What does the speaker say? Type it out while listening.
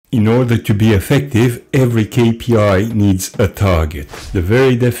In order to be effective, every KPI needs a target. The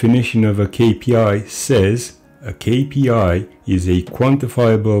very definition of a KPI says a KPI is a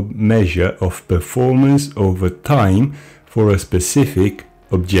quantifiable measure of performance over time for a specific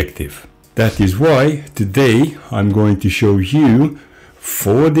objective. That is why today I'm going to show you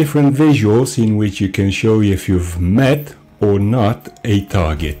 4 different visuals in which you can show if you've met or not a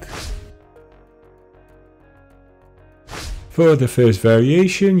target. For the first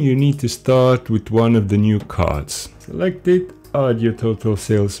variation, you need to start with one of the new cards. Select it, add your total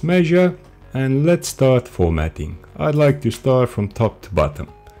sales measure, and let's start formatting. I'd like to start from top to bottom.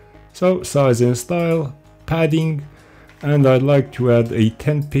 So size and style, padding, and I'd like to add a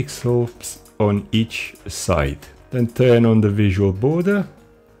 10 pixels on each side. Then turn on the visual border,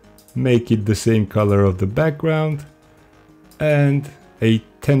 make it the same color of the background, and a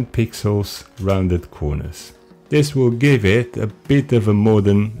 10 pixels rounded corners. This will give it a bit of a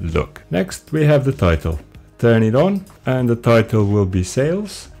modern look. Next we have the title. Turn it on and the title will be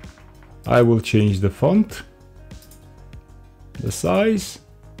sales. I will change the font, the size,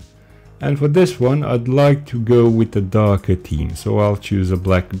 and for this one I'd like to go with a darker theme. So I'll choose a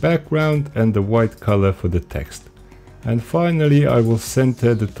black background and the white color for the text. And finally I will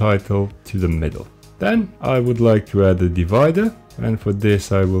center the title to the middle. Then I would like to add a divider, and for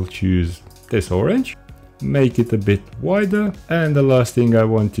this I will choose this orange. Make it a bit wider, and the last thing I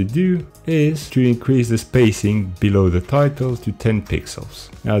want to do is to increase the spacing below the title to 10 pixels.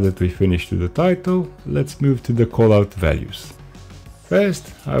 Now that we finished with the title, let's move to the callout values.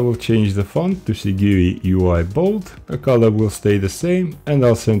 First, I will change the font to Siguri UI Bold. The color will stay the same, and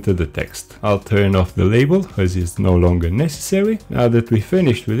I'll center the text. I'll turn off the label as it's no longer necessary. Now that we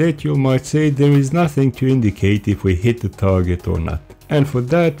finished with it, you might say there is nothing to indicate if we hit the target or not. And for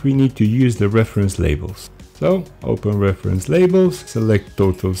that we need to use the reference labels. So open reference labels, select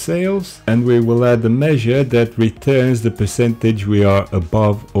total sales, and we will add a measure that returns the percentage we are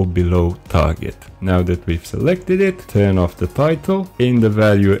above or below target. Now that we've selected it, turn off the title. In the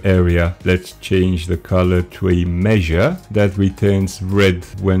value area, let's change the color to a measure that returns red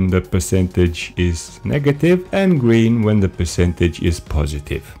when the percentage is negative and green when the percentage is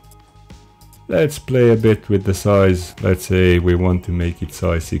positive. Let's play a bit with the size. Let's say we want to make it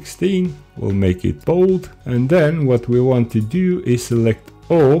size 16. We'll make it bold. And then what we want to do is select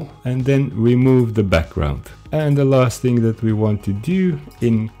all and then remove the background. And the last thing that we want to do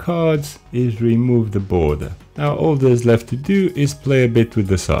in cards is remove the border. Now all there's left to do is play a bit with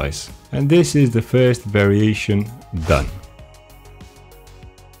the size. And this is the first variation done.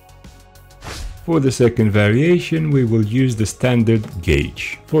 For the second variation, we will use the standard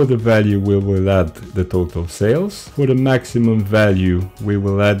gauge. For the value, we will add the total sales. For the maximum value, we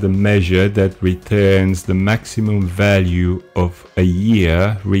will add the measure that returns the maximum value of a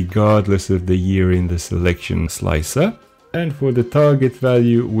year, regardless of the year in the selection slicer. And for the target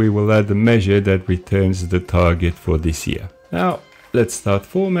value, we will add the measure that returns the target for this year. Now, let's start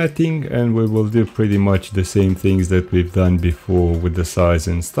formatting, and we will do pretty much the same things that we've done before with the size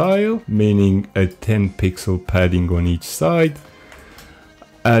and style, meaning a 10 pixel padding on each side,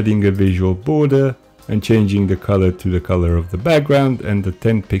 adding a visual border and changing the color to the color of the background and the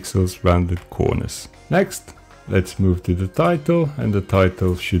 10 pixels rounded corners. Next, let's move to the title, and the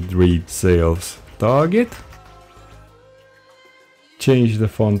title should read sales target. Change the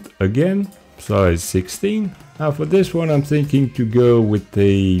font again, size 16. Now for this one I'm thinking to go with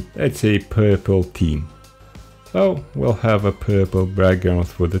a, let's say, purple theme. So we'll have a purple background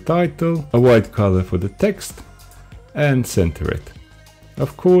for the title, a white color for the text, and center it.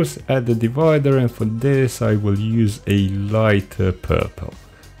 Of course add the divider, and for this I will use a lighter purple.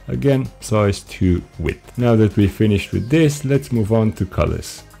 Again, size 2 width. Now that we finished with this, let's move on to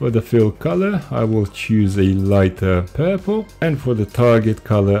colors. For the fill color, I will choose a lighter purple, and for the target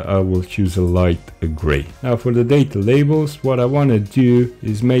color, I will choose a light gray. Now for the data labels, what I want to do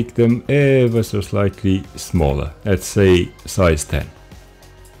is make them ever so slightly smaller. Let's say size 10.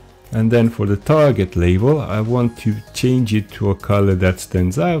 And then for the target label, I want to change it to a color that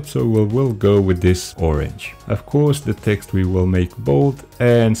stands out, so we'll go with this orange. Of course, the text we will make bold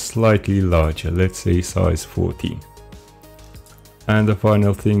and slightly larger, let's say size 14. And the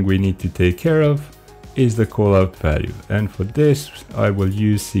final thing we need to take care of is the callout value. And for this, I will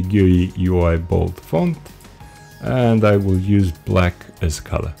use Siguri UI Bold font, and I will use black as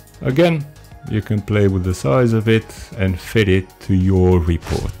color. Again, you can play with the size of it and fit it to your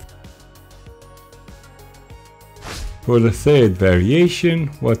report. For the third variation,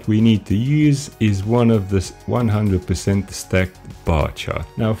 what we need to use is one of the 100% stacked bar chart.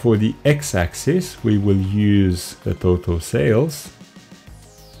 Now for the x-axis, we will use the total sales.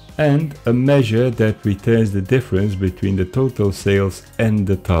 and a measure that returns the difference between the total sales and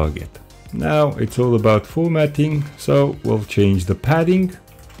the target. Now it's all about formatting, so we'll change the padding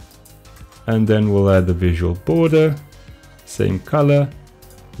and then we'll add a visual border, same color,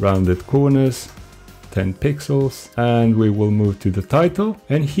 rounded corners, 10 pixels, and we will move to the title.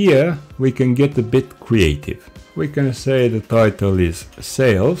 And here we can get a bit creative. We can say the title is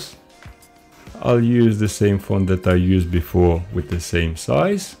sales. I'll use the same font that I used before with the same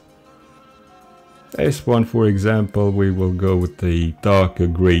size. This one, for example, we will go with the darker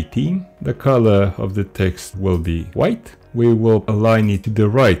gray theme. The color of the text will be white. We will align it to the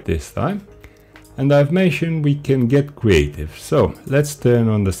right this time. And I've mentioned we can get creative. So let's turn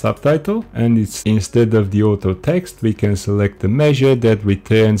on the subtitle, and it's instead of the auto text, we can select the measure that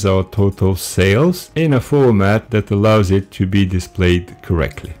returns our total sales in a format that allows it to be displayed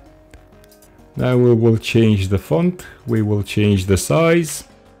correctly. Now we will change the font, we will change the size,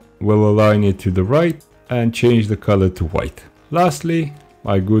 we'll align it to the right and change the color to white. Lastly,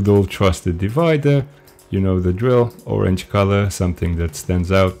 my good old trusted divider, you know the drill, orange color, something that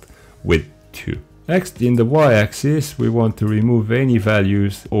stands out with 2. Next, in the y-axis, we want to remove any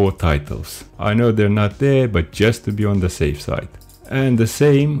values or titles. I know they're not there, but just to be on the safe side. And the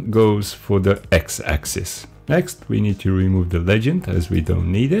same goes for the x-axis. Next, we need to remove the legend as we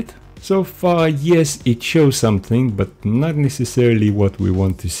don't need it. So far, yes, it shows something, but not necessarily what we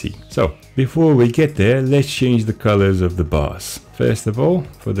want to see. So, before we get there, let's change the colors of the bars. First of all,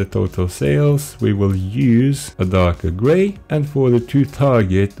 for the total sales, we will use a darker gray, and for the to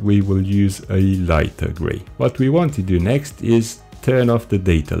target, we will use a lighter gray. What we want to do next is turn off the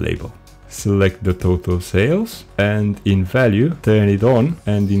data label. Select the total sales and in value turn it on,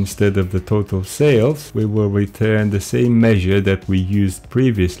 and instead of the total sales we will return the same measure that we used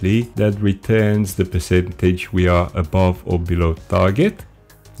previously that returns the percentage we are above or below target.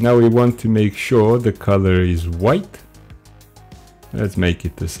 Now we want to make sure the color is white. Let's make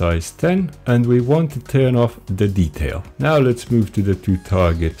it the size 10, and we want to turn off the detail. Now let's move to the to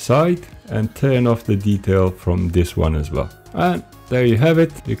target side and turn off the detail from this one as well. And there you have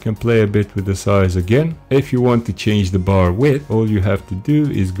it. You can play a bit with the size again. If you want to change the bar width, all you have to do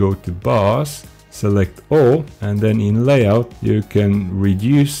is go to bars, select all, and then in layout you can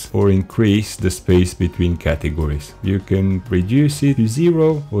reduce or increase the space between categories. You can reduce it to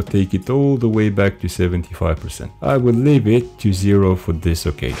 0 or take it all the way back to 75%. I will leave it to 0 for this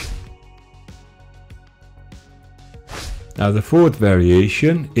occasion. Now the fourth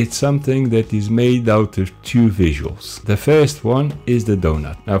variation, it's something that is made out of 2 visuals. The first one is the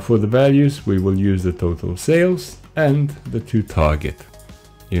donut. Now for the values we will use the total sales and the to target.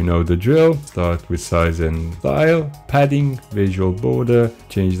 You know the drill, start with size and style, padding, visual border,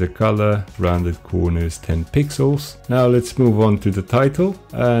 change the color, rounded corners 10 pixels. Now let's move on to the title,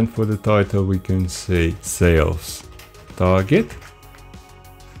 and for the title we can say sales target.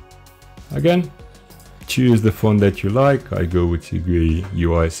 Again, choose the font that you like. I go with the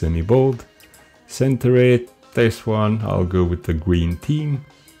UI semi-bold. Center it. This one I'll go with the green theme.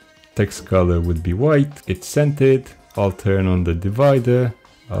 Text color would be white. It's centered. I'll turn on the divider.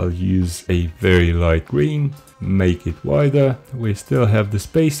 I'll use a very light green, make it wider. We still have the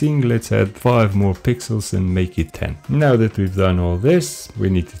spacing. Let's add 5 more pixels and make it 10. Now that we've done all this, we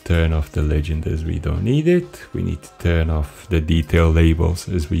need to turn off the legend as we don't need it. We need to turn off the detail labels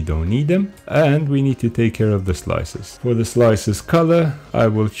as we don't need them. And we need to take care of the slices. For the slices color, I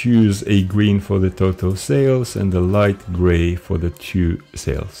will choose a green for the total sales and a light gray for the to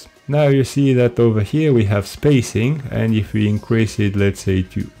sales. Now you see that over here we have spacing, and if we increase it, let's say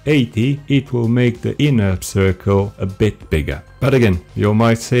to 80, it will make the inner circle a bit bigger. But again, you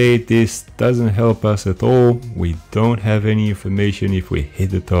might say this doesn't help us at all. We don't have any information if we hit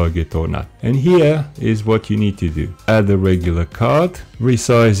the target or not. And here is what you need to do. Add a regular card,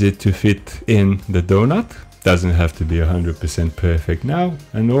 resize it to fit in the donut. Doesn't have to be 100% perfect now,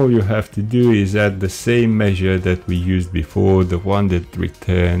 and all you have to do is add the same measure that we used before, the one that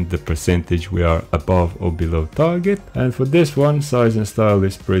returned the percentage we are above or below target. And for this one, size and style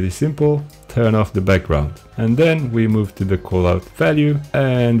is pretty simple. Turn off the background, and then we move to the callout value,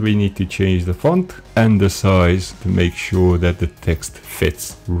 and we need to change the font and the size to make sure that the text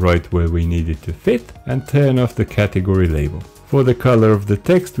fits right where we need it to fit, and turn off the category label. For the color of the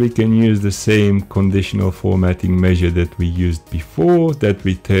text, we can use the same conditional formatting measure that we used before, that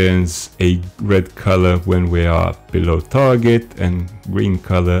returns a red color when we are below target and green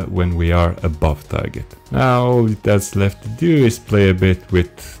color when we are above target. Now all that's left to do is play a bit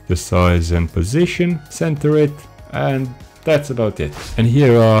with the size and position, center it, and that's about it. And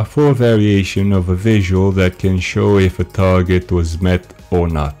here are 4 variations of a visual that can show if a target was met or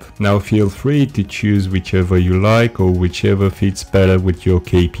not. Now feel free to choose whichever you like or whichever fits better with your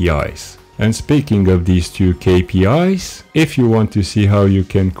KPIs. And speaking of these two KPIs, if you want to see how you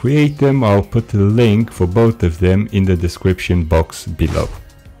can create them, I'll put a link for both of them in the description box below.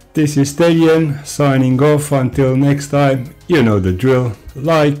 This is Stadion signing off. Until next time, you know the drill.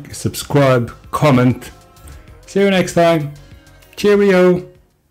 Like, subscribe, comment. See you next time. Cheerio!